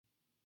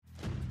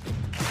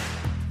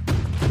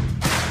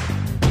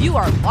You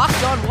are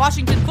Locked On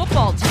Washington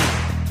Football Team,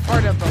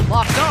 part of the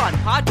Locked On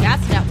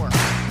Podcast Network,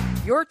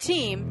 your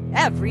team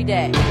every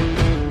day.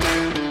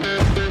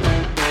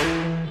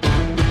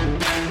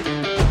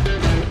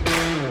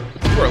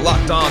 You are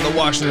Locked On the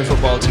Washington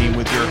Football Team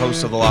with your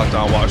hosts of the Locked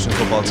On Washington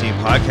Football Team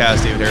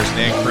podcast, David Harrison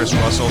and Chris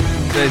Russell.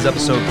 Today's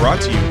episode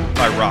brought to you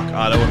by Rock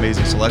Auto.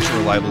 Amazing selection,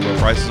 reliably low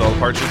prices, all the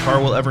parts your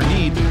car will ever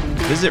need.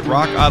 Visit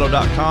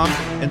rockauto.com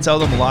and tell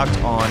them Locked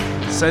On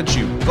sent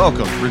you.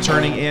 Welcome,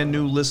 returning and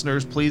new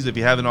listeners. Please, if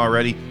you haven't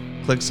already,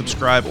 click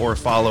subscribe or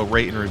follow,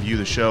 rate, and review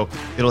the show.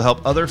 It'll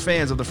help other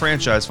fans of the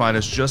franchise find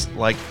us just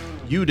like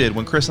you did.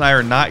 When Chris and I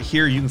are not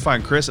here, you can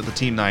find Chris at the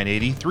Team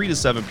 980, 3 to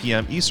 7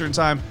 p.m. Eastern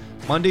Time,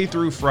 Monday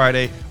through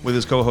Friday, with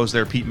his co-host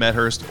there, Pete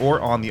Medhurst, or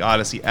on the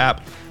Odyssey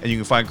app. And you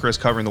can find Chris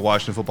covering the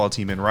Washington Football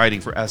Team in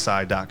writing for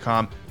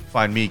SI.com.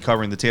 Find me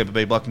covering the Tampa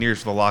Bay Buccaneers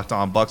for the Locked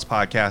On Bucs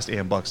podcast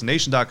and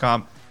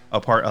BucsNation.com, a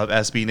part of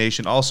SB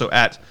Nation, also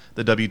at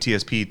the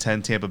WTSP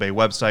 10 Tampa Bay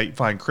website.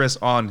 Find Chris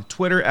on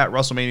Twitter at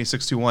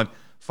Russellmania621.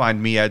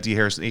 Find me at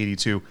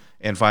DHarrison82,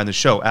 and find the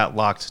show at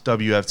Locked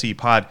WFT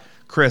Pod.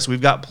 Chris,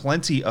 we've got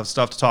plenty of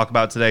stuff to talk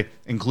about today,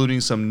 including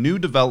some new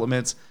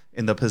developments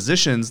in the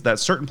positions that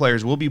certain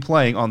players will be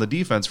playing on the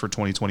defense for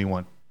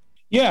 2021.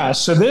 Yeah,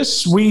 so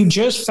this we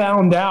just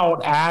found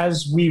out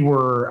as we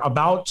were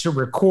about to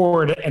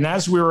record and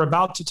as we were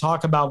about to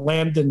talk about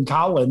Landon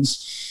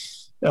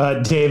Collins,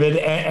 David.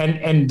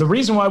 And the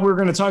reason why we were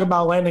going to talk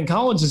about Landon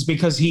Collins is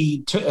because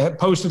he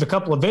posted a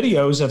couple of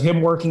videos of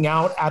him working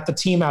out at the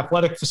team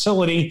athletic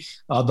facility,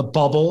 the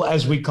bubble,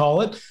 as we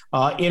call it,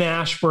 in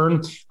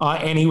Ashburn.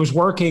 And he was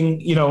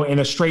working, in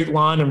a straight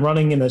line and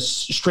running in a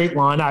straight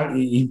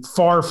line,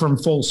 far from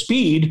full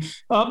speed,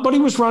 but he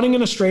was running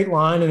in a straight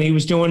line and he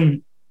was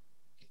doing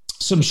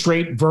some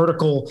straight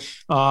vertical,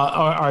 or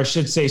I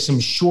should say some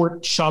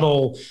short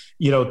shuttle,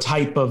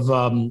 type of,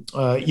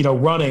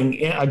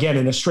 running again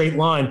in a straight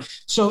line.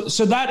 So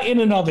that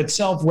in and of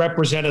itself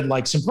represented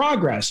like some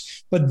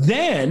progress. But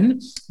then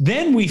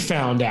we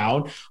found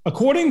out,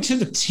 according to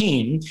the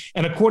team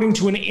and according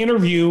to an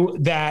interview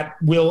that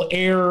will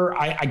air,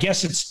 I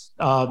guess it's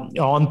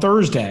on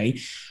Thursday,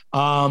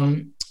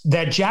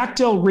 that Jack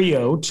Del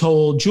Rio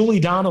told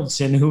Julie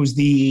Donaldson, who's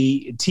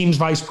the team's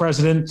vice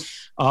president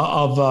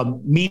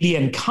of media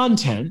and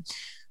content,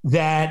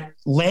 that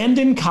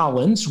Landon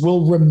Collins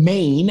will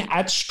remain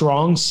at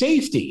strong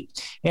safety.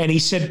 And he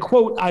said,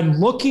 quote, "I'm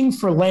looking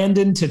for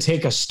Landon to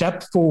take a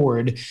step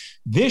forward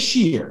this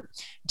year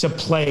to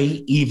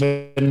play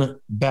even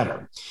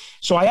better."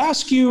 So I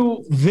ask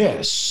you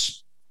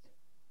this,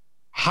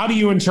 how do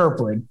you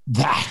interpret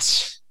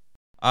that?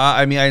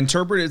 I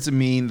interpret it to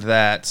mean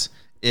that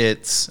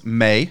it's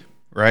May,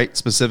 right?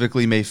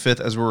 Specifically May 5th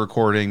as we're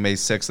recording, May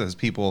 6th as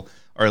people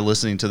are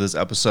listening to this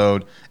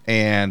episode,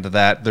 and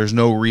that there's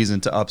no reason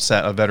to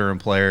upset a veteran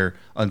player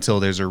until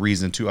there's a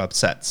reason to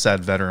upset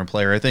said veteran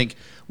player. I think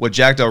what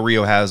Jack Del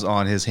Rio has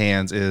on his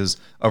hands is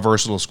a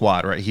versatile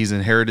squad, right? He's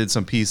inherited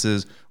some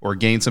pieces or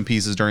gained some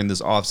pieces during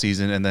this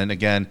offseason, and then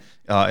again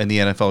in the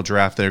NFL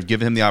draft that have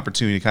given him the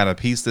opportunity to kind of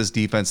piece this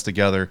defense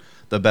together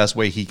the best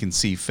way he can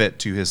see fit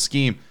to his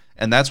scheme.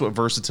 And that's what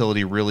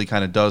versatility really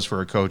kind of does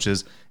for a coach,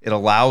 is it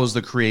allows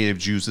the creative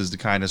juices to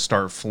kind of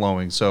start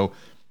flowing. So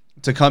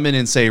to come in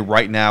and say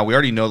right now, we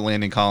already know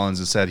Landon Collins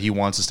has said he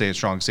wants to stay at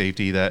strong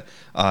safety, that,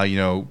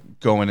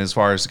 going as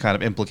far as to kind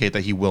of implicate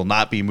that he will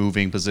not be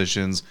moving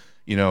positions,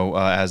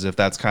 as if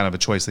that's kind of a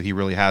choice that he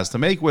really has to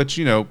make, which,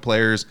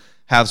 players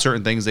have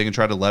certain things they can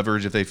try to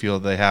leverage if they feel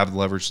that they have the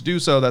leverage to do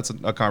so. That's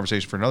a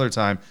conversation for another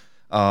time.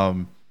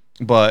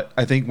 But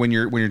I think when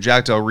you're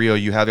Jack Del Rio,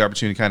 you have the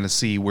opportunity to kind of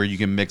see where you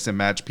can mix and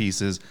match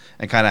pieces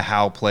and kind of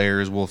how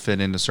players will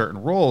fit into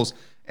certain roles.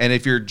 And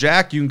if you're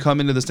Jack, you can come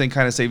into this thing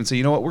kind of safe and say,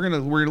 you know what, we're gonna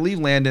leave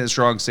Landon at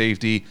strong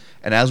safety.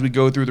 And as we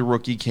go through the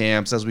rookie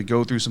camps, as we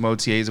go through some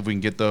OTAs, if we can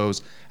get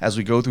those, as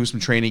we go through some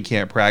training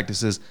camp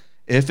practices,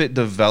 if it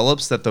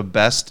develops that the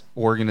best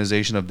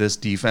organization of this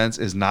defense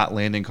is not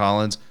Landon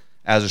Collins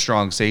as a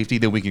strong safety,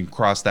 then we can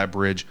cross that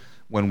bridge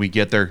when we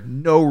get there.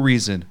 No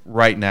reason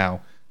right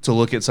now to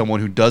look at someone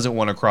who doesn't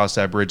want to cross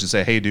that bridge and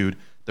say, hey, dude,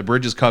 the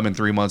bridge is coming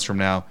 3 months from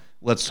now.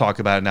 Let's talk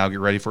about it now. Get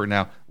ready for it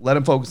now. Let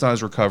him focus on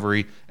his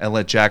recovery and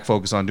let Jack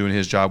focus on doing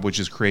his job, which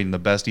is creating the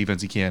best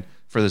defense he can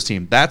for this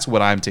team. That's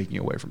what I'm taking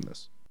away from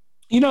this.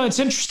 It's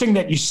interesting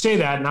that you say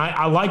that, and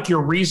I like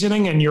your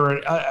reasoning and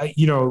your,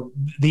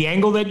 the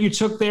angle that you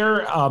took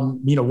there.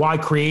 Why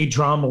create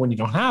drama when you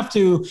don't have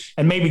to?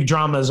 And maybe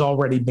drama has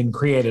already been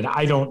created.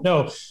 I don't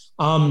know.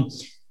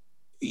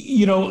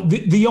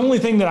 The only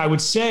thing that I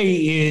would say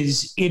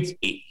is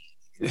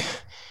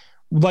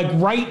like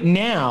right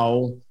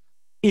now,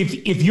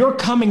 if you're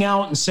coming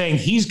out and saying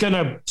he's going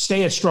to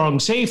stay at strong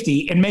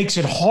safety, it makes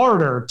it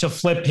harder to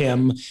flip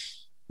him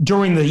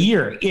during the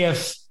year.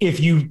 If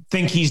you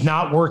think he's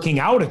not working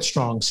out at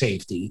strong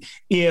safety,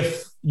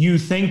 if you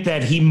think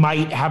that he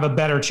might have a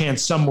better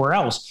chance somewhere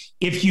else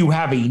if you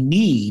have a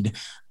need,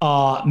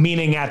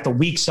 meaning at the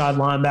weak side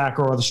linebacker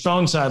or the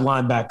strong side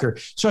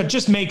linebacker. So it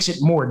just makes it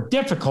more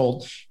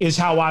difficult is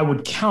how I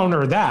would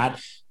counter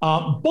that.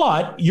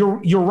 But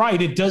you're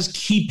right. It does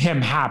keep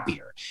him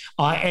happier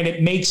and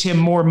it makes him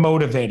more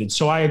motivated.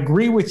 So I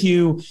agree with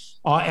you.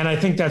 And I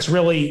think that's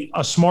really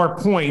a smart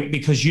point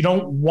because you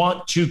don't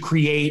want to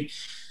create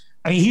 –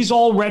 I mean, he's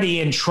already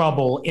in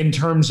trouble in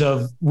terms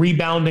of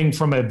rebounding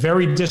from a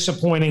very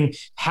disappointing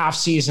half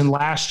season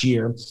last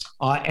year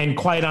and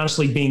quite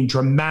honestly being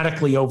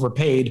dramatically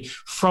overpaid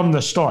from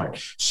the start.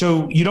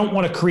 So you don't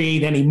want to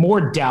create any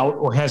more doubt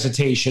or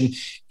hesitation.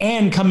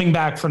 And coming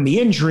back from the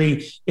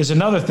injury is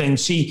another thing.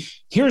 See,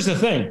 here's the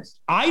thing.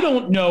 I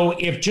don't know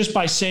if just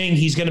by saying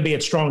he's going to be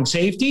at strong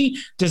safety,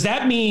 does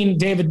that mean,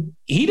 David,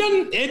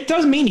 it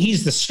doesn't mean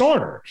he's the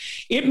starter.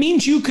 It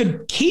means you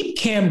could keep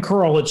Cam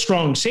Curl at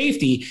strong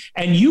safety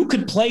and you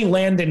could play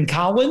Landon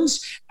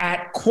Collins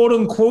at quote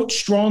unquote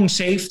strong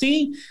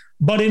safety,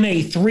 but in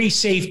a 3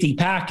 safety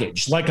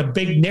package, like a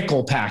big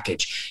nickel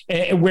package,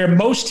 where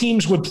most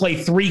teams would play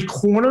 3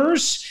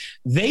 corners.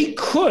 They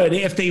could,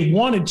 if they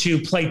wanted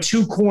to, play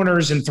 2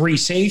 corners and 3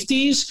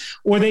 safeties,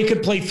 or they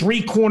could play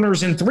 3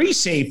 corners and 3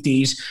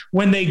 safeties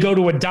when they go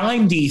to a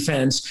dime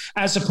defense,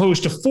 as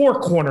opposed to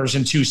 4 corners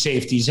and 2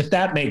 safeties, if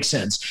that makes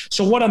sense.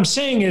 So what I'm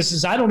saying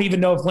is I don't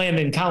even know if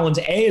Landon Collins,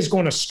 A, is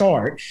going to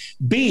start.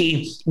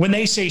 B, when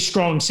they say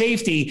strong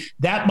safety,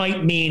 that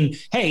might mean,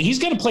 hey, he's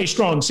going to play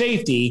strong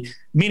safety,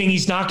 meaning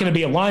he's not going to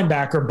be a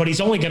linebacker, but he's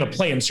only going to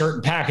play in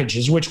certain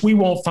packages, which we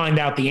won't find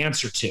out the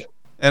answer to.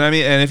 And I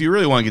mean, and if you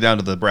really want to get down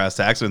to the brass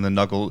tacks and the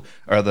knuckle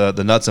or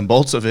the nuts and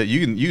bolts of it,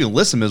 you can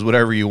list him as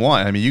whatever you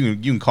want. I mean, you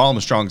can call him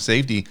a strong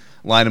safety,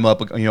 line him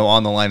up,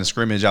 on the line of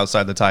scrimmage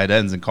outside the tight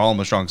ends, and call him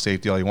a strong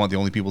safety all you want. The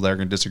only people that are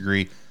going to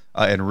disagree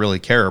and really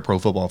care are Pro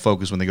Football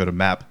Focus when they go to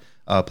map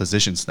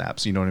position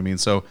snaps. You know what I mean?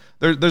 So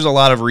there's a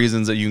lot of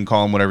reasons that you can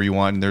call him whatever you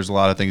want, and there's a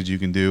lot of things you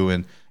can do.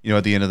 And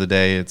at the end of the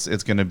day,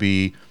 it's going to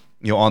be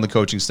on the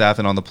coaching staff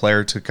and on the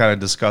player to kind of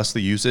discuss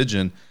the usage.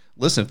 And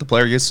listen, if the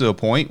player gets to a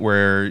point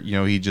where,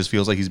 he just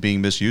feels like he's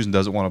being misused and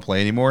doesn't want to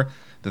play anymore,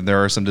 then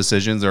there are some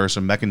decisions, there are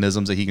some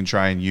mechanisms that he can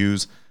try and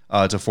use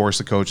to force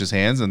the coach's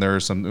hands. And there are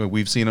some,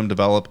 we've seen him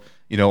develop,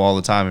 all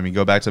the time. I mean,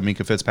 go back to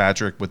Minkah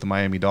Fitzpatrick with the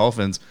Miami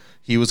Dolphins.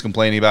 He was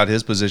complaining about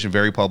his position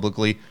very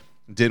publicly,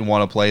 didn't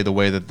want to play the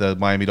way that the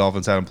Miami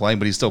Dolphins had him playing,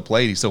 but he still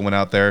played. He still went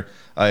out there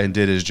and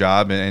did his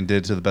job and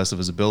did to the best of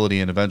his ability.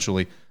 And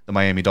eventually the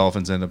Miami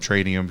Dolphins ended up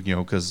trading him,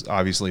 because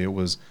obviously it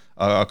was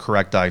a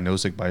correct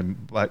diagnosis by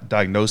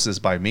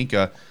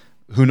Minkah.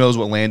 Who knows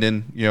what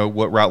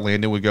what route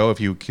Landon would go if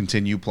you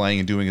continue playing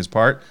and doing his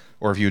part,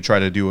 or if you try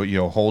to do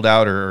a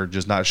holdout or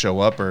just not show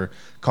up or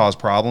cause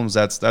problems.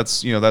 That's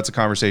a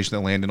conversation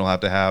that Landon will have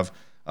to have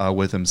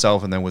with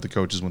himself and then with the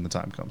coaches when the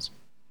time comes,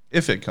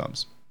 if it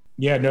comes.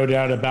 Yeah, no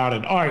doubt about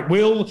it. All right,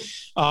 we'll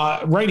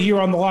right here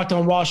on the Locked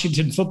On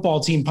Washington Football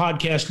Team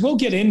podcast, we'll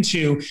get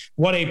into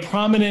what a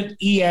prominent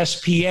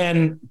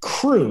ESPN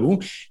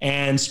crew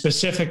and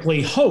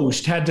specifically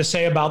host had to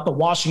say about the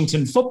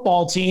Washington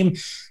Football Team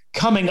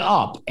coming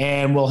up,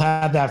 and we'll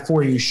have that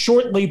for you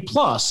shortly,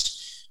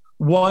 plus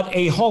what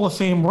a Hall of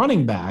Fame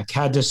running back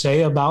had to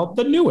say about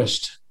the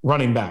newest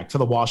running back for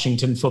the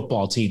Washington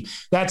Football Team.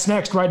 That's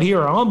next right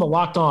here on the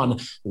Locked On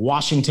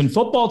Washington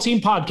Football Team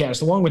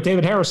podcast, along with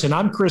David Harrison.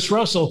 I'm Chris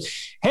Russell.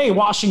 Hey,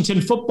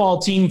 Washington Football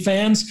Team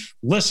fans,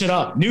 listen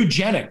up.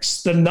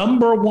 Nugenix, the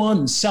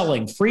 #1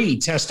 selling free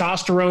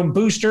testosterone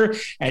booster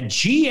at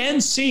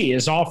GNC,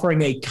 is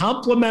offering a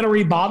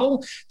complimentary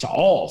bottle to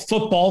all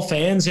football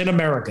fans in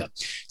America.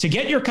 To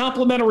get your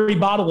complimentary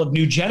bottle of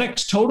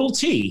Nugenix Total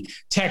T,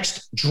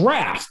 text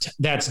DRAFT,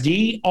 that's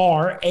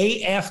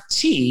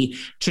DRAFT,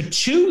 to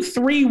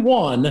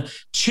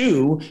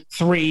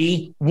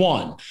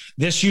 231-231.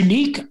 This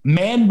unique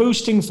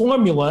man-boosting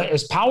formula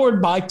is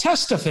powered by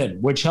Testofen,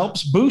 which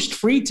helps boost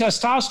free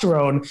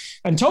testosterone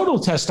and total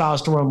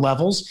testosterone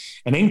levels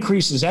and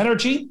increases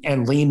energy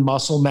and lean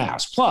muscle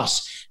mass.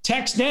 Plus,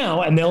 text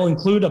now and they'll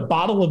include a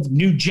bottle of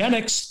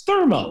Nugenix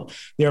Thermo,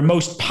 their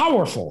most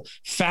powerful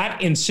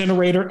fat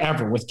incinerator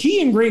ever, with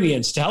key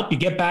ingredients to help you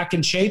get back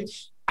in shape,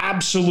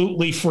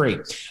 absolutely free.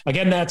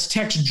 Again, that's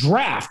text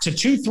DRAFT to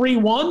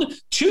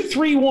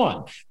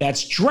 231-231.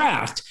 That's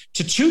DRAFT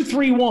to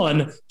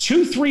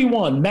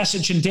 231-231.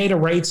 Message and data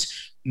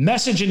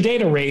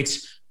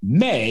rates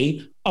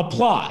may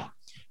apply.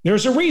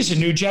 There's a reason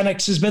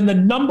Nugenix has been the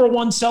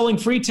 #1 selling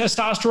free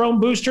testosterone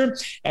booster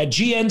at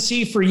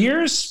GNC for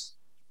years,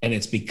 and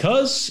it's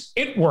because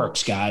it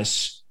works,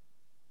 guys.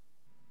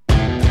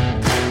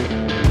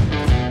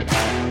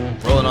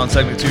 Rolling on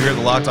segment 2 here at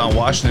the Locked On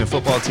Washington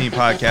Football Team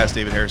podcast.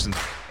 David Harrison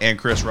and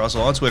Chris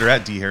Russell on Twitter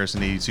at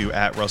DHarrison82,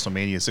 at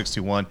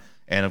WrestleMania621,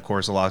 and of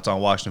course the Locked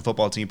On Washington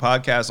Football Team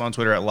podcast on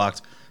Twitter at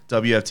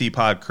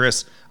LockedWFTPod.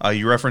 Chris,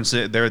 you referenced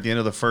it there at the end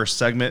of the first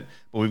segment,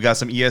 but we've got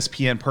some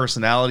ESPN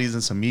personalities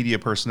and some media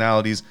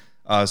personalities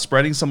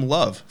spreading some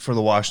love for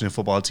the Washington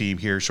Football Team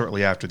here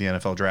shortly after the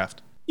NFL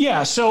draft.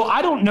 Yeah, so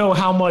I don't know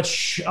how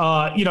much,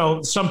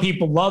 some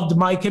people loved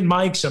Mike and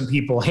Mike, some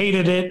people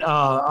hated it.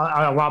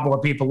 A lot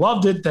more people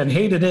loved it than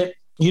hated it.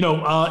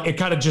 It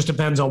kind of just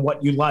depends on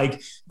what you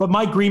like. But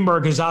Mike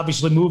Greenberg has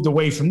obviously moved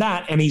away from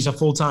that, and he's a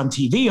full-time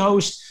TV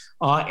host.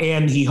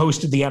 And he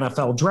hosted the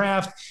NFL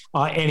draft,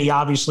 and he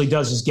obviously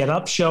does his Get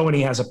Up show, and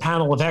he has a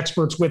panel of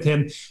experts with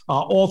him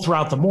all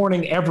throughout the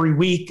morning, every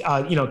week,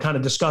 kind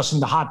of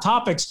discussing the hot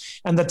topics.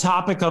 And the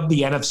topic of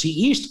the NFC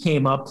East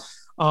came up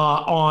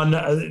on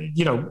an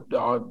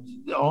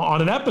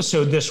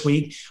episode this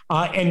week,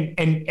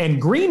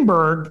 and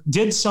Greenberg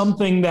did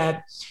something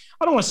that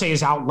I don't want to say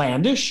is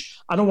outlandish,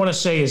 I don't want to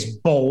say is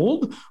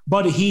bold,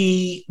 but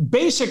he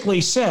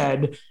basically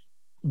said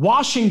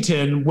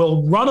Washington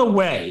will run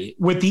away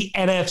with the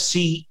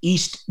NFC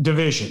East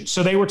division.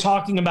 So they were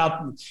talking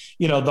about,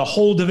 the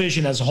whole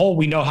division as a whole.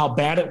 We know how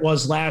bad it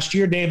was last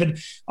year, David.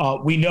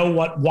 We know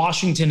what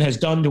Washington has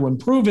done to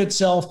improve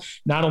itself,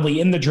 not only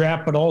in the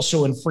draft, but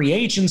also in free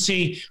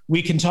agency.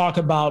 We can talk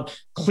about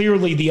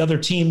clearly the other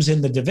teams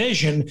in the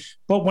division.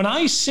 But when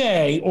I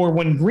say, or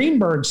when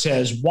Greenberg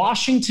says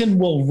Washington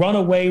will run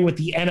away with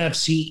the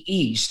NFC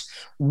East,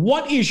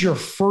 what is your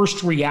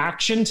first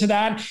reaction to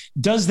that?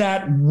 Does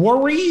that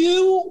worry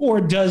you,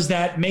 or does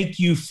that make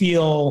you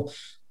feel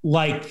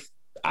like,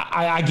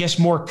 I guess,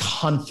 more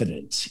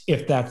confident,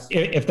 if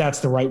that's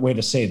the right way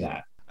to say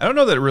that? I don't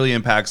know that it really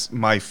impacts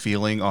my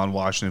feeling on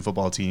Washington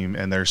football team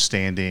and their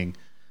standing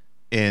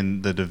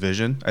in the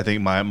division. I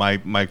think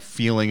my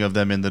feeling of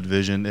them in the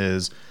division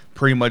is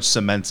pretty much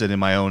cemented in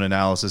my own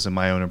analysis and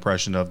my own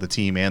impression of the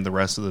team and the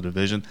rest of the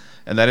division.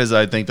 And that is,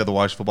 I think that the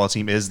Washington football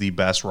team is the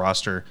best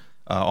roster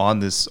in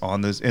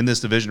this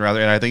division,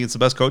 rather, and I think it's the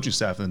best coaching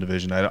staff in the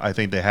division. I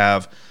think they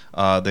have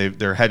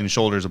they're head and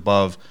shoulders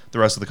above the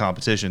rest of the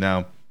competition.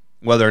 Now,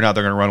 whether or not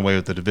they're going to run away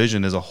with the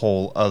division is a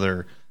whole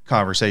other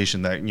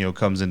conversation that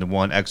comes into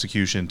one.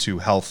 Execution to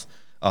health,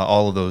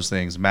 all of those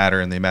things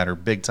matter, and they matter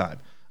big time.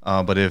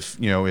 But if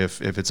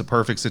it's a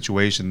perfect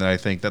situation, then I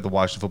think that the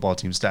Washington football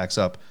team stacks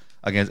up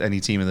against any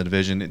team in the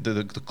division.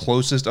 The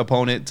closest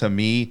opponent to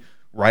me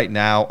right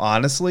now,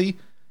 honestly,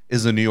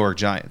 is the New York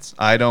Giants.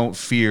 I don't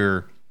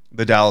fear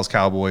the Dallas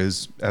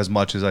Cowboys as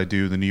much as I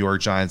do the New York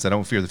Giants. I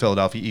don't fear the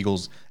Philadelphia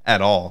Eagles at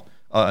all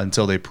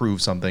until they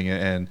prove something.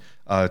 And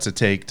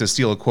to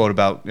steal a quote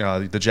about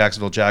the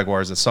Jacksonville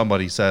Jaguars that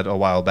somebody said a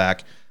while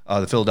back,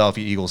 the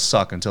Philadelphia Eagles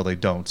suck until they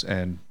don't,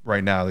 and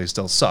right now they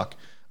still suck.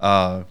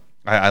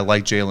 I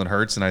like Jalen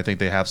Hurts, and I think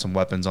they have some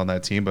weapons on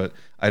that team, but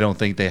I don't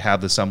think they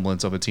have the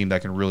semblance of a team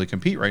that can really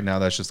compete right now.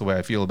 That's just the way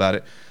I feel about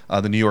it.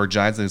 The New York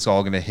Giants, I think it's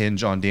all going to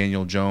hinge on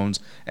Daniel Jones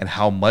and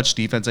how much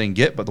defense they can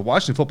get, but the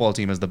Washington football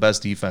team has the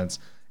best defense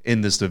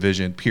in this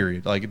division,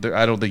 period. Like,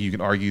 I don't think you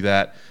can argue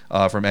that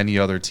from any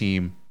other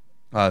team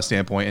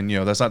standpoint. And,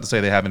 that's not to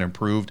say they haven't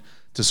improved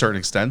to certain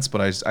extents,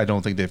 but I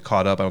don't think they've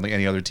caught up. I don't think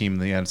any other team in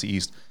the NFC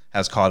East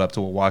has caught up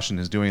to what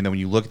Washington is doing. And then when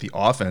you look at the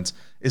offense,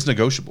 it's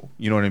negotiable.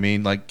 You know what I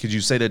mean? Like, could you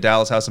say that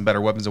Dallas has some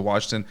better weapons than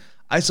Washington?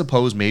 I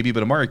suppose maybe,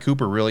 but Amari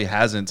Cooper really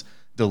hasn't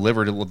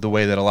delivered the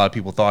way that a lot of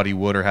people thought he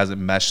would, or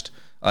hasn't meshed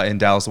in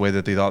Dallas the way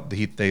that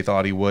they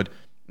thought he would.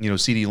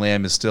 CeeDee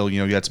Lamb is still,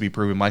 yet to be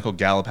proven. Michael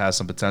Gallup has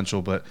some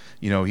potential, but,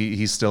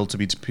 he's still to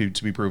be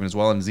proven as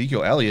well. And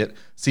Ezekiel Elliott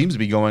seems to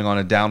be going on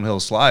a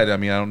downhill slide. I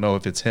mean, I don't know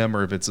if it's him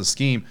or if it's a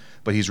scheme,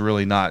 but he's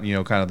really not,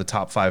 kind of the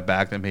top 5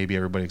 back that maybe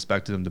everybody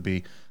expected him to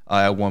be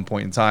at one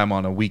point in time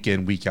on a week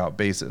in, week out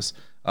basis.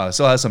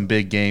 Still has some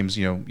big games,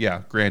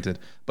 granted.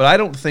 But I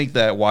don't think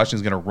that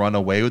Washington's going to run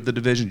away with the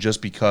division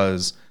just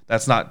because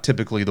that's not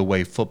typically the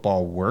way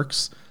football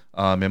works.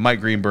 And Mike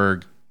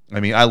Greenberg,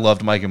 I mean, I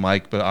loved Mike and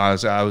Mike, but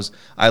honestly,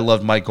 I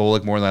loved Mike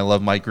Golick more than I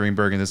love Mike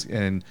Greenberg.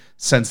 And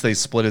since they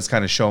split, it's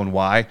kind of shown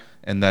why.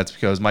 And that's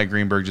because Mike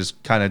Greenberg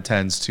just kind of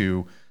tends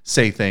to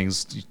say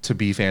things to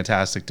be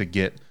fantastic to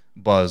get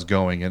buzz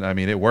going. And I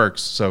mean, it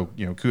works. So,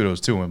 kudos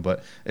to him,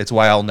 but it's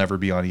why I'll never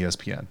be on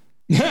ESPN.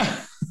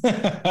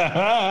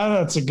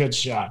 That's a good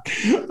shot.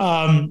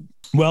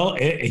 Well,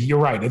 you're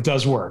right. It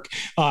does work,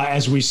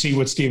 as we see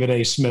with Stephen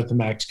A. Smith and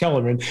Max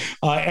Kellerman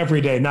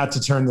every day, not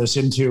to turn this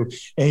into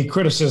a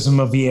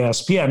criticism of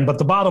ESPN. But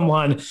the bottom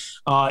line,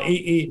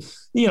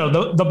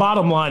 the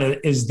bottom line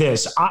is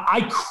this.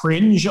 I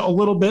cringe a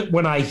little bit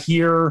when I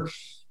hear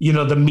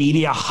the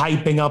media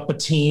hyping up a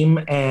team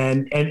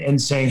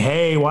and saying,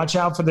 hey, watch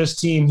out for this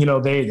team.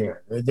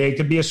 They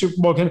could be a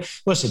Super Bowl.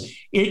 Listen,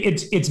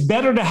 it's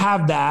better to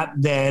have that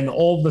than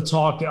all the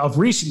talk of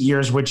recent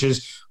years, which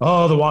is,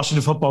 the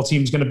Washington football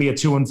team is going to be a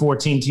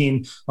 2-14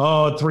 team.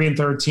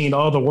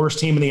 3-13. The worst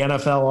team in the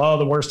NFL.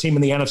 The worst team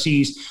in the NFC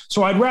East.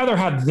 So I'd rather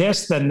have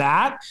this than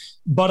that.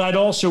 But I'd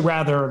also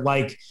rather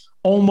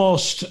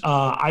almost,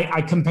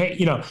 I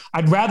compare,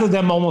 I'd rather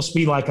them almost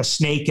be like a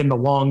snake in the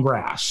long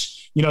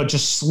grass.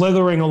 just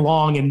slithering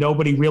along and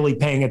nobody really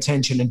paying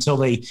attention until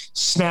they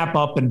snap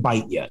up and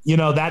bite you,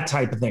 that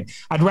type of thing.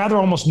 I'd rather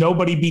almost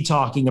nobody be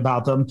talking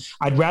about them.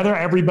 I'd rather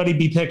everybody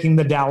be picking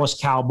the Dallas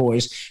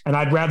Cowboys, and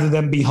I'd rather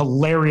them be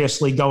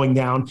hilariously going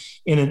down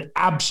in an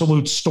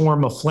absolute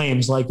storm of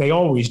flames like they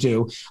always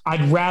do.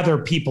 I'd rather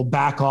people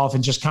back off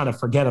and just kind of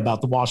forget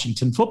about the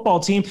Washington football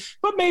team,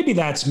 but maybe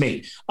that's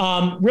me.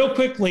 Real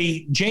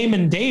quickly,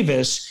 Jamin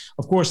Davis,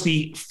 of course,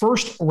 the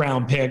first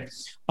round pick,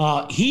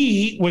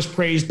 he was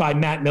praised by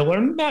Matt Miller.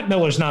 And Matt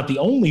Miller's not the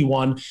only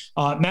one.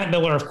 Matt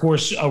Miller, of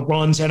course,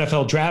 runs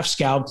NFL Draft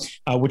Scout,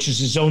 which is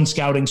his own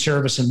scouting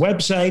service and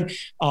website,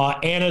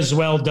 and as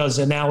well does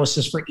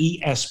analysis for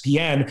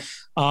ESPN.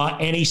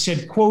 And he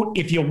said, quote,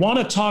 if you want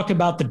to talk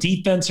about the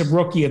defensive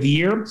rookie of the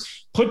year,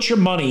 put your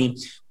money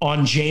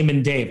on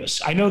Jamin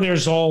Davis. I know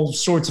there's all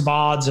sorts of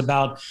odds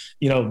about,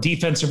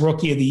 defensive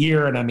rookie of the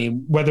year. And I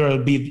mean, whether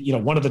it be,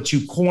 one of the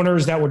two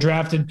corners that were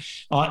drafted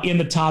in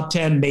the top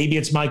 10, maybe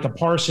it's Micah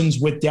Parsons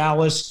with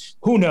Dallas,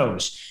 who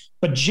knows?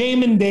 But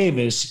Jamin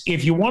Davis,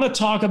 if you want to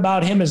talk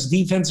about him as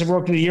defensive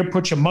rookie of the year,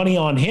 put your money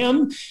on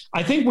him.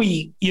 I think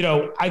we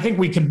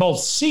can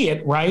both see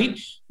it, right?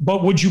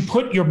 But would you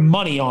put your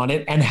money on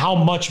it, and how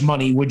much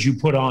money would you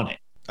put on it?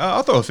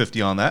 I'll throw a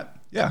 50 on that.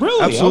 Yeah,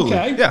 really? Absolutely.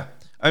 Okay. Yeah.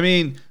 I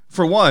mean,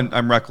 for one,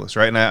 I'm reckless,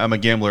 right? And I'm a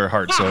gambler at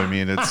heart. So, I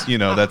mean, it's,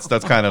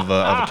 that's kind of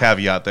a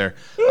caveat there.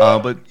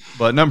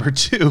 But number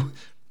two,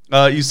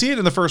 you see it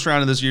in the first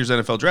round of this year's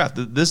NFL draft.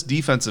 This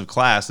defensive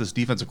class, this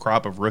defensive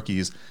crop of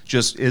rookies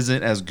just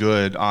isn't as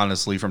good,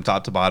 honestly, from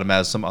top to bottom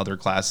as some other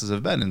classes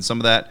have been. And some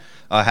of that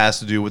has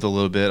to do with a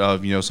little bit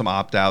of, some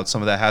opt-outs.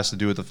 Some of that has to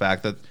do with the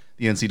fact that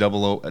the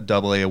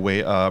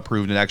NCAA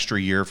approved an extra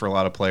year for a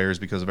lot of players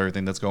because of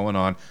everything that's going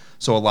on.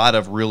 So a lot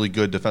of really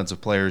good defensive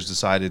players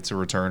decided to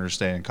return or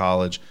stay in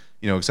college,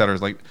 et cetera.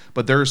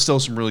 But there's still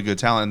some really good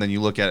talent. And then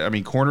you look at,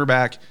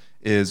 cornerback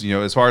is,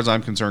 as far as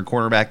I'm concerned,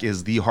 cornerback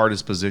is the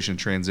hardest position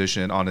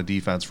transition on a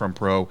defense from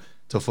pro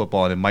to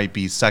football. And it might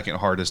be second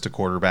hardest to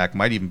quarterback,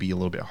 might even be a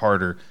little bit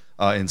harder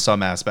in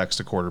some aspects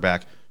to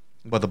quarterback.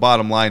 But the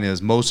bottom line is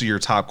most of your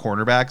top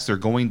cornerbacks, they're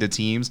going to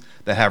teams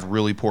that have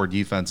really poor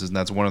defenses, and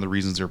that's one of the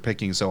reasons they're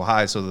picking so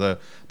high. So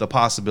the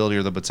possibility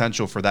or the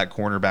potential for that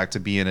cornerback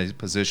to be in a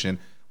position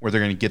where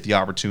they're going to get the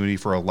opportunity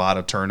for a lot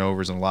of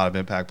turnovers and a lot of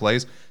impact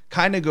plays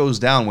kind of goes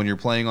down when you're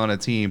playing on a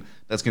team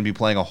that's going to be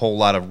playing a whole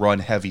lot of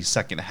run-heavy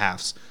second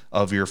halves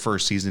of your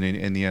first season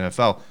in the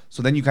NFL.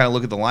 So then you kind of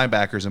look at the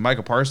linebackers, and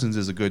Micah Parsons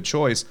is a good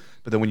choice,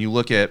 but then when you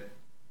look at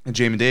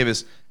Jamin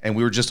Davis, and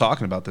we were just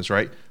talking about this,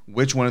 right?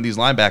 Which one of these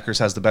linebackers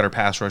has the better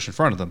pass rush in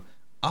front of them?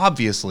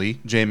 Obviously,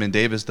 Jamin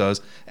Davis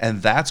does,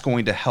 and that's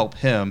going to help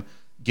him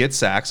get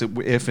sacks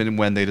if and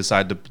when they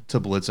decide to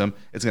blitz him.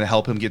 It's going to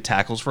help him get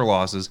tackles for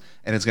losses,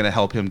 and it's going to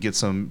help him get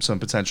some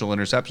potential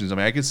interceptions.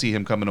 I could see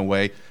him coming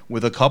away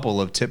with a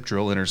couple of tip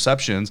drill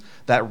interceptions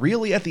that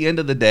really, at the end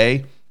of the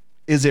day,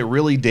 is it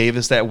really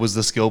Davis that was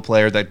the skill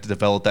player that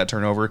developed that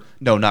turnover?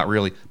 No, not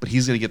really. But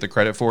he's going to get the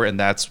credit for it, and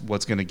that's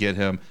what's going to get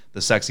him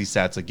the sexy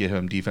stats that get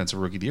him defensive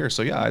rookie of the year.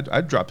 So, yeah,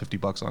 I'd drop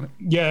 $50 on it.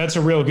 Yeah, that's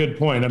a real good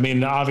point.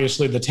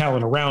 Obviously, the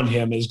talent around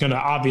him is going to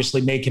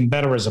obviously make him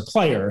better as a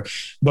player,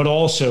 but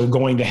also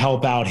going to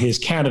help out his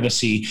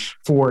candidacy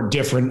for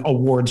different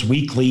awards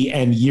weekly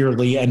and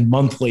yearly and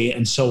monthly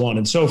and so on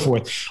and so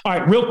forth. All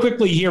right, real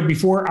quickly here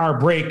before our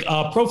break,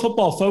 Pro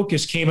Football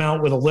Focus came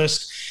out with a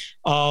list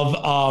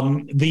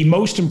of the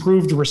most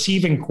improved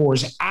receiving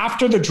cores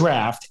after the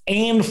draft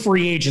and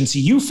free agency.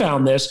 You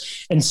found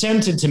this and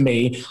sent it to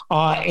me.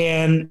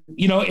 And,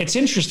 it's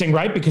interesting,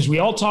 right? Because we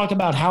all talk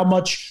about how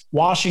much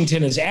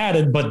Washington has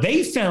added, but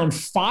they found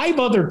 5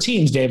 other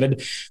teams,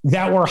 David,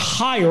 that were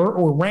higher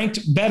or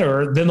ranked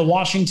better than the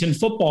Washington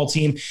football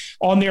team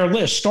on their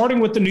list, starting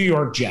with the New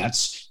York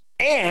Jets.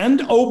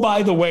 And, oh,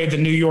 by the way, the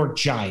New York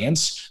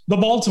Giants, the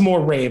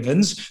Baltimore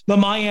Ravens, the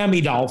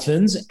Miami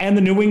Dolphins, and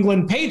the New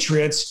England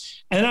Patriots.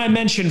 And I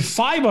mentioned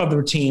 5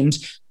 other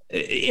teams.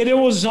 It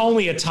was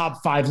only a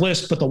top 5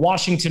 list, but the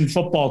Washington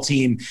football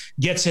team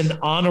gets an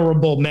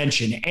honorable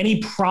mention.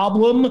 Any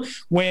problem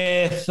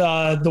with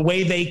the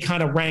way they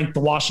kind of ranked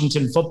the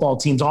Washington football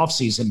team's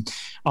offseason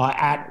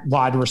at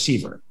wide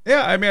receiver?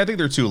 Yeah, I think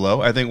they're too low.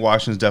 I think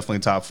Washington's definitely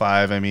top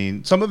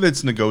 5. Some of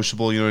it's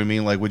negotiable, you know what I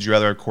mean? Like, would you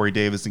rather have Corey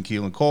Davis and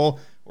Keelan Cole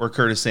or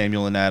Curtis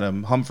Samuel and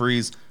Adam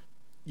Humphries?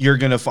 You're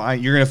gonna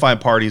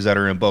find parties that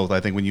are in both. I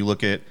think when you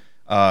look at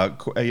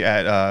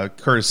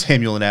Curtis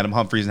Samuel and Adam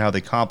Humphries and how they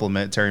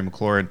complement Terry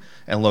McLaurin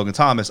and Logan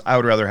Thomas, I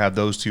would rather have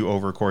those two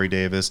over Corey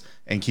Davis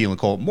and Keelan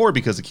Cole, more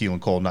because of Keelan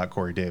Cole, not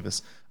Corey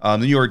Davis. The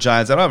New York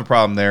Giants, I don't have a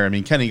problem there.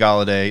 Kenny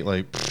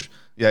Golladay,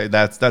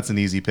 that's an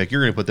easy pick.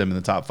 You're going to put them in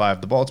the top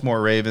 5. The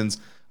Baltimore Ravens,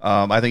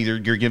 I think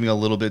you're giving a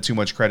little bit too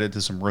much credit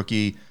to some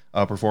rookie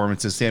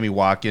performances. Sammy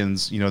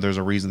Watkins, there's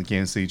a reason the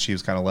Kansas City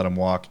Chiefs kind of let him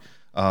walk.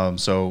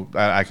 So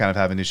I kind of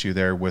have an issue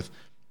there with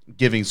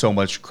giving so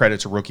much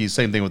credit to rookies.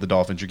 Same thing with the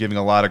Dolphins. You're giving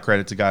a lot of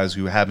credit to guys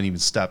who haven't even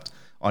stepped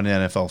on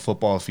an NFL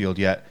football field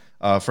yet.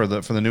 For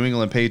the New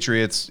England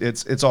Patriots,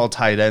 it's all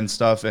tight end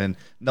stuff. And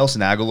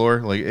Nelson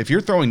Aguilar, like if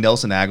you're throwing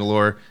Nelson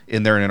Aguilar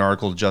in there in an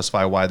article to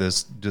justify why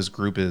this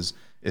group is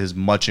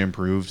much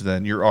improved,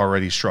 then you're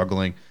already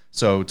struggling.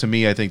 So to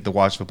me, I think the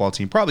Washington football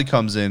team probably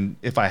comes in,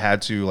 if I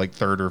had to, like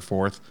third or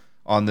fourth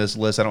on this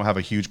list. I don't have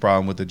a huge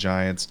problem with the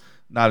Giants,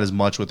 not as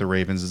much with the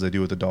Ravens as I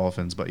do with the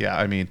Dolphins. But yeah,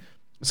 I mean,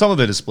 some of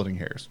it is splitting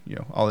hairs.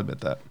 I'll admit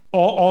that.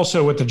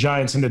 Also with the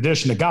Giants, in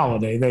addition to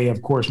Galladay, they,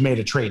 of course, made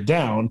a trade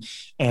down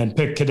and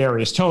picked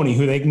Kadarius Toney,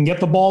 who they can get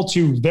the ball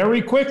to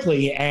very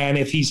quickly. And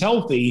if he's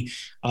healthy,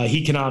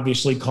 he can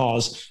obviously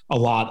cause a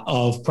lot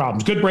of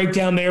problems. Good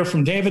breakdown there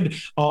from David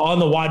on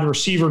the wide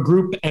receiver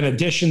group and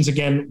additions.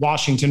 Again,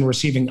 Washington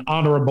receiving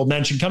honorable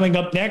mention. Coming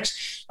up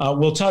next,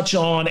 we'll touch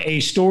on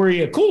a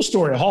cool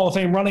story, a Hall of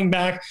Fame running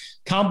back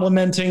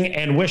complimenting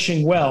and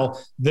wishing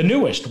well the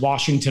newest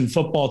Washington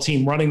football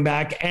team running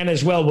back. And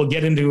as well, we'll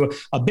get into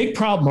a big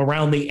problem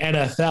around the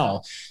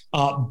NFL.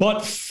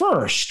 But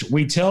first,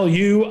 we tell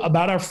you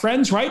about our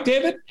friends, right,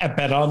 David, at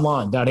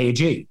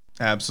betonline.ag.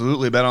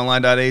 Absolutely.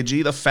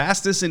 BetOnline.ag, the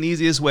fastest and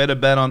easiest way to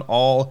bet on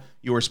all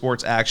your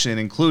sports action,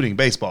 including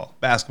baseball,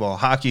 basketball,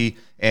 hockey,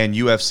 and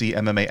UFC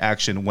MMA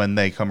action when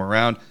they come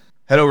around.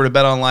 Head over to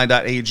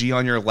betonline.ag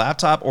on your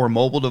laptop or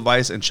mobile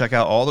device and check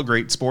out all the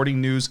great sporting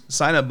news,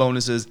 sign-up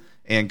bonuses,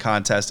 and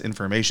contest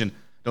information.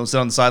 Don't sit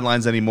on the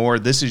sidelines anymore.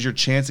 This is your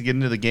chance to get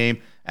into the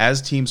game as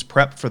teams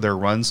prep for their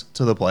runs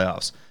to the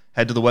playoffs.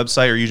 Head to the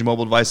website or use your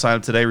mobile device, sign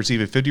up today,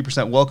 receive a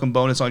 50% welcome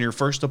bonus on your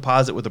first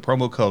deposit with the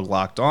promo code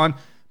LOCKEDON.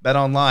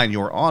 BetOnline,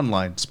 your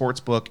online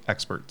sportsbook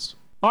experts.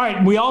 All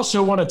right, we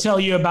also want to tell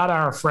you about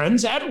our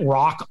friends at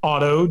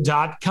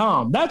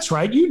rockauto.com. That's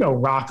right,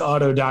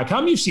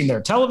 rockauto.com. You've seen their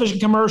television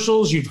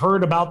commercials. You've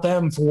heard about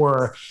them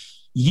for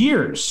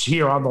years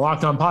here on the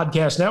Locked On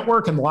Podcast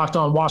Network and the Locked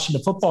On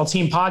Washington Football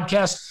Team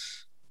podcast.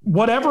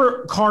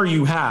 Whatever car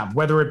you have,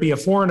 whether it be a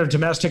foreign or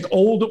domestic,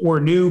 old or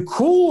new,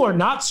 cool or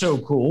not so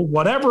cool,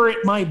 whatever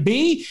it might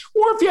be,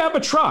 or if you have a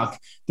truck,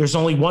 there's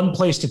only one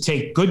place to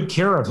take good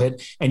care of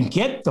it and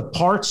get the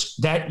parts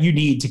that you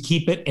need to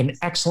keep it in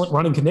excellent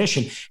running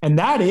condition. And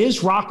that is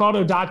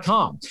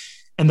rockauto.com.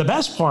 And the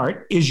best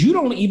part is you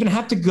don't even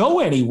have to go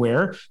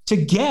anywhere to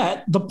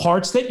get the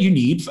parts that you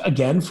need,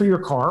 again, for your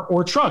car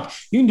or truck.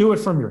 You can do it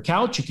from your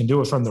couch. You can do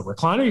it from the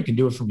recliner. You can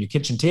do it from your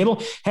kitchen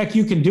table. Heck,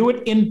 you can do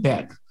it in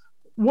bed.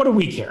 What do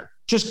we care?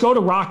 Just go to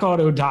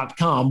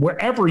rockauto.com,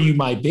 wherever you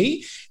might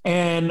be,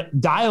 and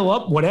dial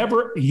up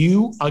whatever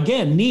you,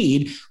 again,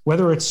 need,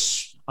 whether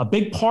it's a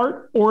big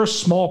part or a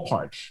small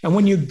part. And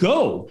when you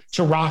go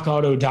to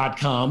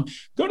rockauto.com,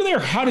 go to their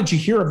How Did You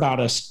Hear About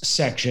Us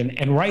section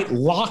and write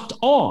Locked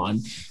On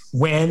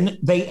when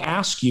they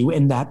ask you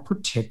in that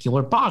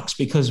particular box,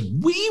 because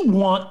we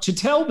want to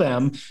tell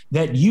them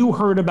that you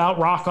heard about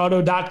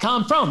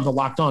rockauto.com from the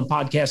Locked On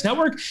Podcast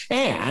Network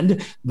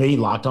and the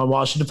Locked On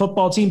Washington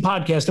Football Team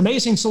podcast.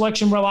 Amazing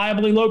selection,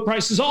 reliably low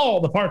prices, all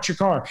the parts your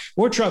car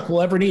or truck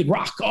will ever need.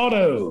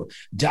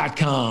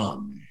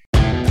 rockauto.com.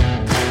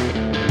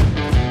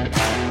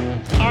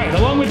 All right,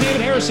 along with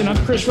David Harrison, I'm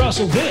Chris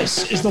Russell.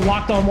 This is the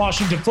Locked On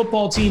Washington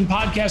Football Team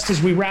podcast.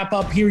 As we wrap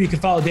up here, you can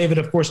follow David,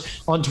 of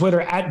course, on Twitter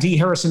at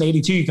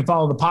DHarrison82. You can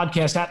follow the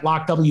podcast at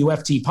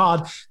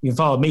LockWFTPod. You can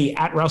follow me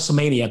at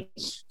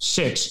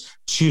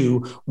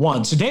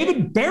WrestleMania621. So,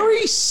 David,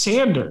 Barry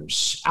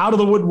Sanders out of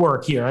the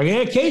woodwork here.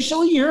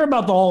 Occasionally you hear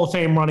about the Hall of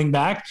Fame running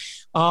back.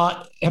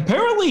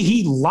 Apparently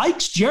he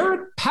likes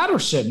Jaret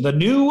Patterson, the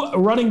new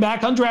running back,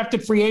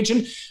 undrafted free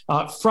agent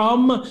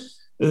from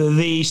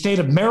the state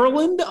of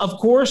Maryland, of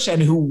course,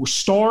 and who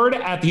starred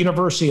at the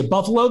University of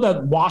Buffalo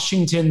that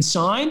Washington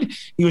signed.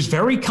 He was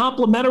very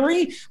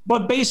complimentary,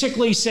 but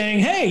basically saying,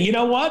 hey, you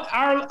know what?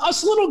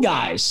 Us little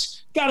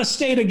guys got to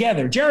stay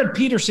together. Jaret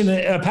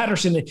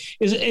Patterson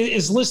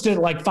is listed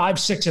at like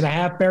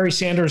 5'6.5". Barry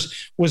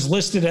Sanders was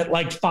listed at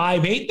like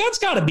 5'8". That's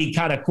got to be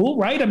kind of cool,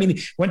 right? I mean,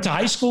 went to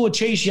high school with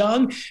Chase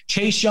Young.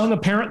 Chase Young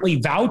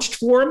apparently vouched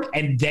for him,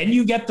 and then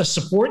you get the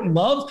support and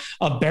love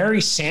of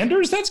Barry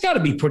Sanders. That's got to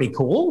be pretty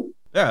cool.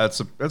 Yeah, that's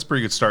a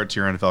pretty good start to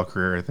your NFL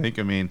career, I think.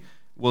 I mean,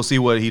 we'll see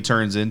what he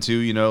turns into.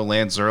 You know,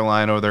 Lance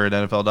Zierlein over there at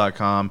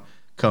NFL.com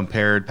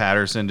compared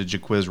Patterson to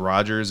Jacquizz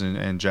Rodgers,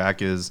 and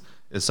Jack is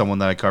someone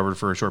that I covered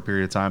for a short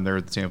period of time there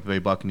at the Tampa Bay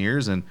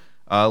Buccaneers. And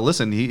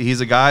listen, he's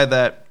a guy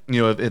that,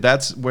 you know, if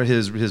that's where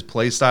his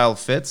play style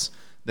fits,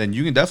 then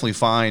you can definitely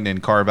find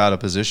and carve out a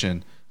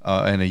position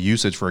and a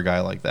usage for a guy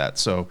like that.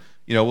 So,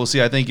 you know, we'll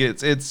see. I think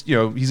it's you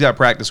know, he's got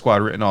practice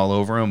squad written all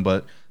over him,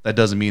 but that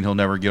doesn't mean he'll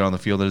never get on the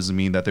field. That doesn't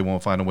mean that they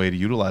won't find a way to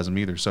utilize him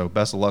either. So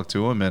best of luck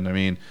to him. And I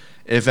mean,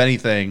 if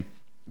anything,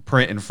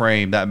 print and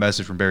frame that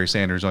message from Barry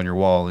Sanders on your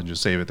wall and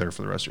just save it there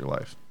for the rest of your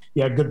life.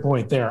 Yeah, good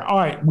point there. All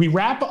right, we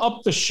wrap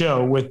up the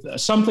show with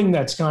something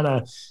that's kind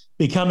of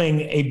becoming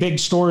a big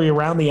story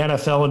around the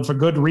NFL, and for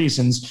good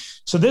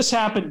reasons. So this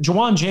happened.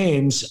 Ja'Wuan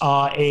James,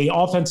 a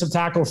offensive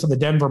tackle for the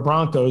Denver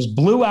Broncos,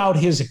 blew out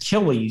his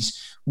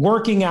Achilles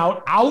working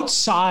out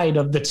outside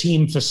of the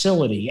team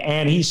facility.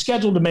 And he's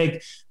scheduled to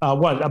make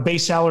a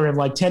base salary of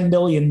like $10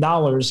 million.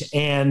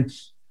 And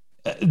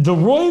the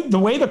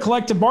way the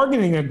collective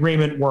bargaining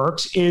agreement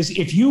works is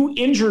if you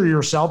injure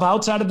yourself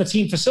outside of the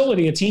team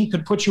facility, a team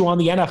could put you on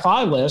the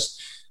NFI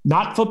list,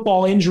 not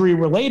football injury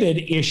related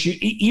issue,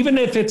 even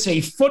if it's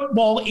a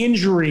football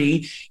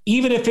injury,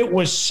 even if it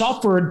was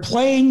suffered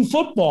playing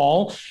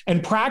football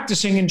and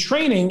practicing and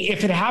training,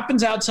 if it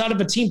happens outside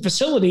of a team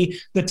facility,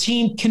 the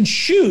team can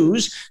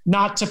choose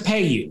not to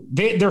pay you.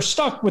 They're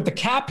stuck with the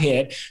cap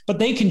hit, but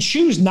they can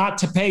choose not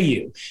to pay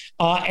you.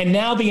 And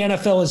now the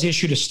NFL has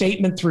issued a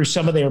statement through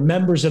some of their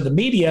members of the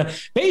media,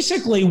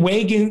 basically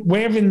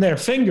waving their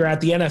finger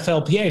at the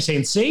NFLPA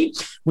saying, see,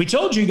 we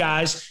told you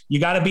guys, you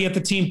got to be at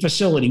the team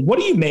facility. What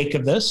do you make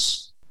of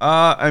this?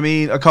 I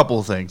mean, a couple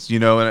of things,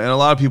 and a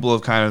lot of people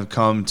have kind of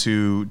come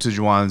to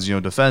Juwan's,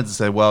 defense and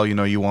said, well,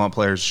 you want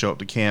players to show up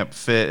to camp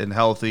fit and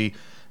healthy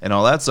and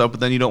all that stuff,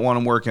 but then you don't want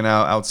them working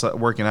out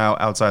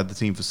outside the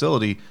team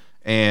facility.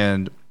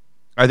 And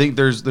I think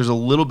there's a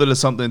little bit of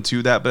something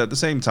to that, but at the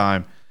same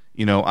time,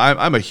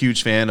 I'm a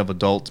huge fan of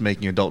adults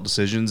making adult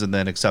decisions and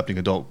then accepting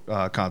adult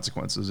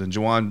consequences. And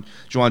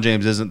Juwan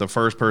James isn't the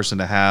first person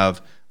to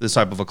have this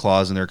type of a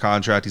clause in their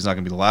contract. He's not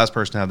going to be the last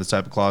person to have this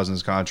type of clause in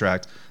his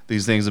contract.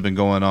 These things have been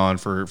going on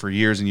for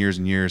years and years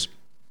and years.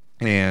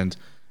 And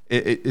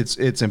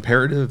it's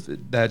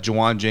imperative that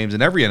Juwan James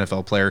and every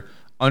NFL player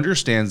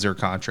understands their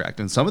contract.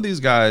 And some of these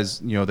guys,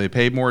 they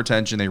pay more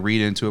attention, they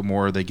read into it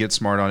more, they get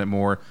smart on it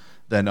more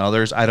than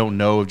others. I don't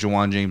know if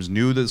Juwan James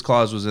knew this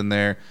clause was in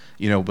there,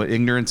 but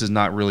ignorance is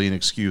not really an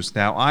excuse.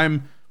 Now,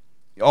 I'm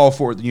all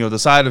for, the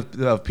side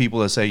of people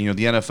that say,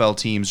 the NFL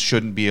teams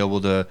shouldn't be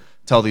able to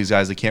tell these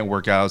guys they can't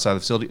work out outside the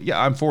facility.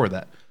 Yeah, I'm for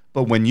that.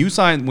 But when you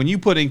sign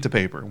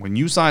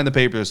the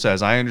paper that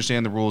says, I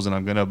understand the rules and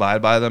I'm going to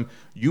abide by them,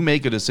 you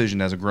make a decision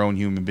as a grown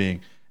human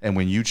being. And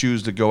when you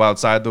choose to go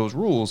outside those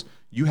rules,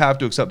 you have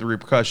to accept the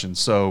repercussions.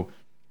 So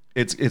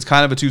it's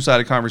kind of a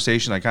two-sided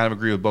conversation. I kind of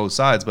agree with both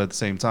sides, but at the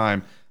same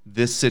time,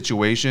 this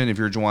situation, if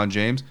you're Juwan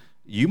James,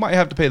 you might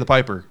have to pay the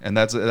piper, and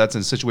that's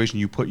a situation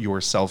you put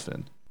yourself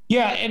in.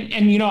 Yeah,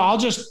 and I'll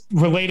just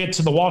relate it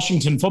to the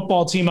Washington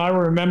football team. I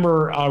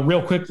remember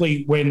real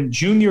quickly when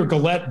Junior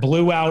Galette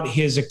blew out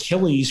his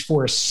Achilles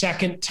for a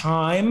second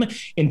time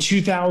in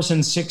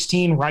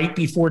 2016, right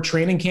before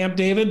training camp,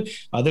 David.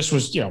 This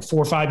was 4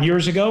 or 5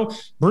 years ago.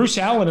 Bruce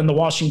Allen and the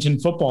Washington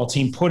football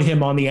team put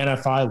him on the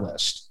NFI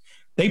list.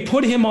 They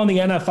put him on the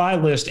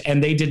NFI list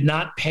and they did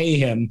not pay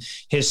him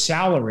his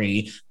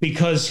salary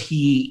because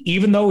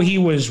even though he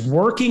was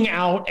working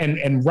out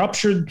and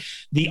ruptured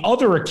the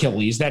other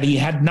Achilles that he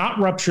had not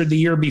ruptured the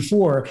year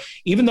before,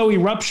 even though he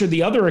ruptured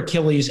the other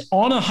Achilles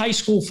on a high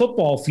school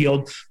football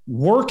field,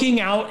 working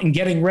out and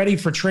getting ready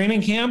for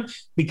training camp,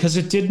 because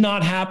it did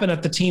not happen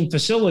at the team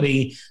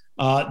facility,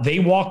 they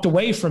walked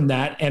away from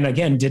that and,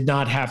 again, did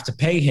not have to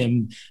pay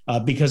him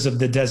because of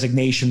the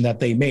designation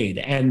that they made.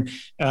 And,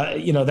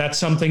 that's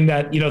something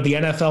that, the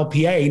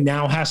NFLPA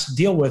now has to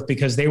deal with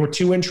because they were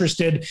too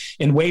interested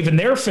in waving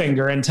their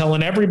finger and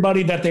telling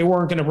everybody that they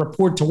weren't going to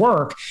report to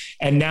work.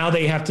 And now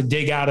they have to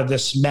dig out of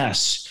this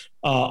mess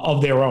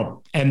of their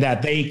own and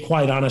that they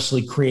quite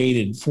honestly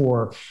created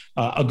for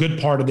a good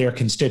part of their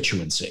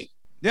constituency.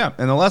 Yeah.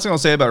 And the last thing I'll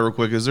say about it real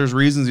quick is there's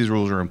reasons these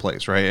rules are in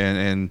place, right?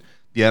 And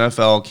the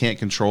NFL can't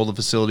control the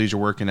facilities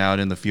you're working out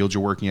in, the fields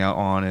you're working out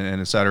on,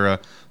 and et cetera,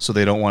 so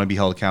they don't want to be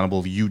held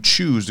accountable if you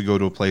choose to go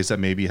to a place that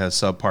maybe has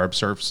subpar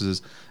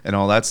surfaces and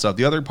all that stuff.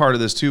 The other part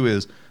of this, too,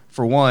 is,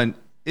 for one,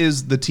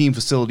 is the team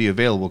facility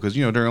available? Because,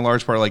 during a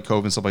large part like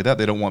COVID and stuff like that,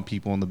 they don't want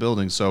people in the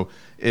building. So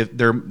if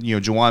they're,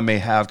 Juwan may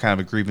have kind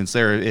of a grievance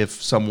there if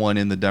someone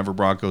in the Denver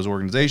Broncos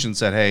organization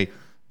said, hey,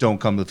 don't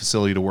come to the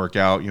facility to work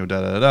out,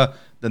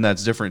 then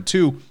that's different,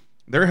 too.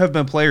 There have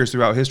been players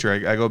throughout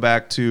history. I go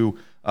back to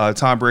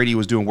Tom Brady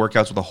was doing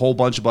workouts with a whole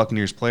bunch of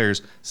Buccaneers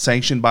players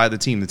sanctioned by the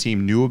team. The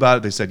team knew about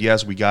it. They said,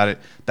 yes, we got it.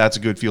 That's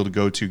a good field to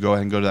go to. Go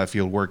ahead and go to that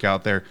field, work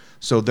out there.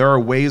 So there are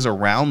ways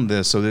around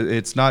this. So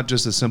it's not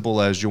just as simple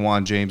as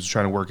Juwan James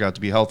trying to work out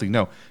to be healthy.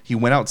 No, he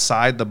went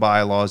outside the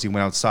bylaws. He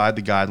went outside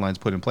the guidelines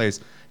put in place.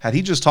 Had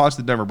he just talked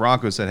to the Denver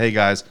Broncos and said, hey,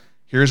 guys,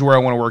 here's where I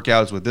want to work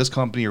out. It's with this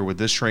company or with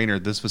this trainer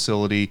at this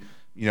facility.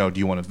 Do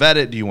you want to vet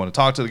it? Do you want to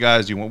talk to the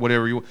guys? Do you want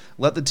whatever you want?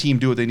 Let the team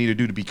do what they need to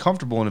do to be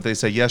comfortable. And if they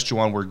say, yes,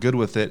 Juwan, we're good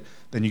with it,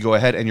 then you go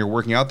ahead and you're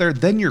working out there,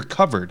 then you're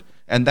covered.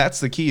 And that's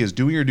the key, is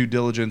doing your due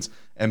diligence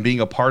and being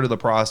a part of the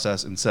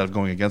process instead of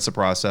going against the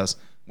process.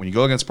 When you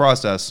go against the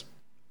process,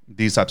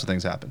 these types of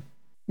things happen.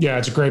 Yeah,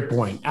 it's a great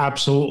point.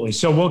 Absolutely.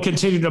 So we'll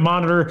continue to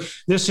monitor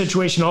this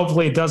situation.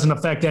 Hopefully it doesn't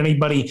affect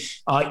anybody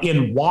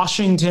in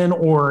Washington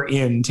or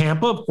in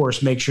Tampa. Of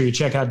course, make sure you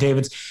check out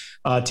David's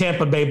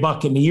Tampa Bay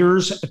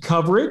Buccaneers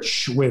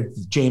coverage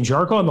with James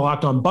Yarko on the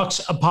Locked On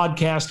Bucs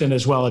podcast and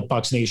as well at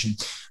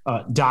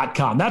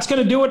BucsNation.com. That's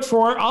going to do it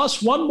for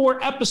us. One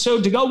more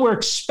episode to go. We're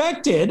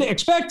expected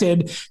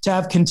to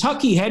have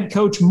Kentucky head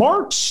coach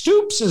Mark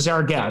Stoops as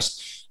our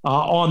guest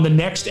on the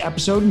next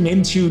episode and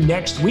into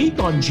next week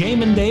on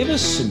Jamin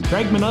Davis and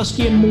Craig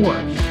Manusky and more.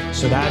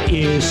 So that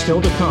is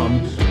still to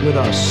come with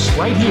us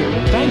right here.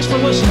 Thanks for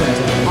listening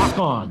to the Locked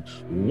On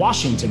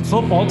Washington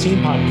Football Team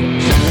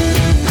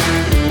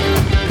podcast.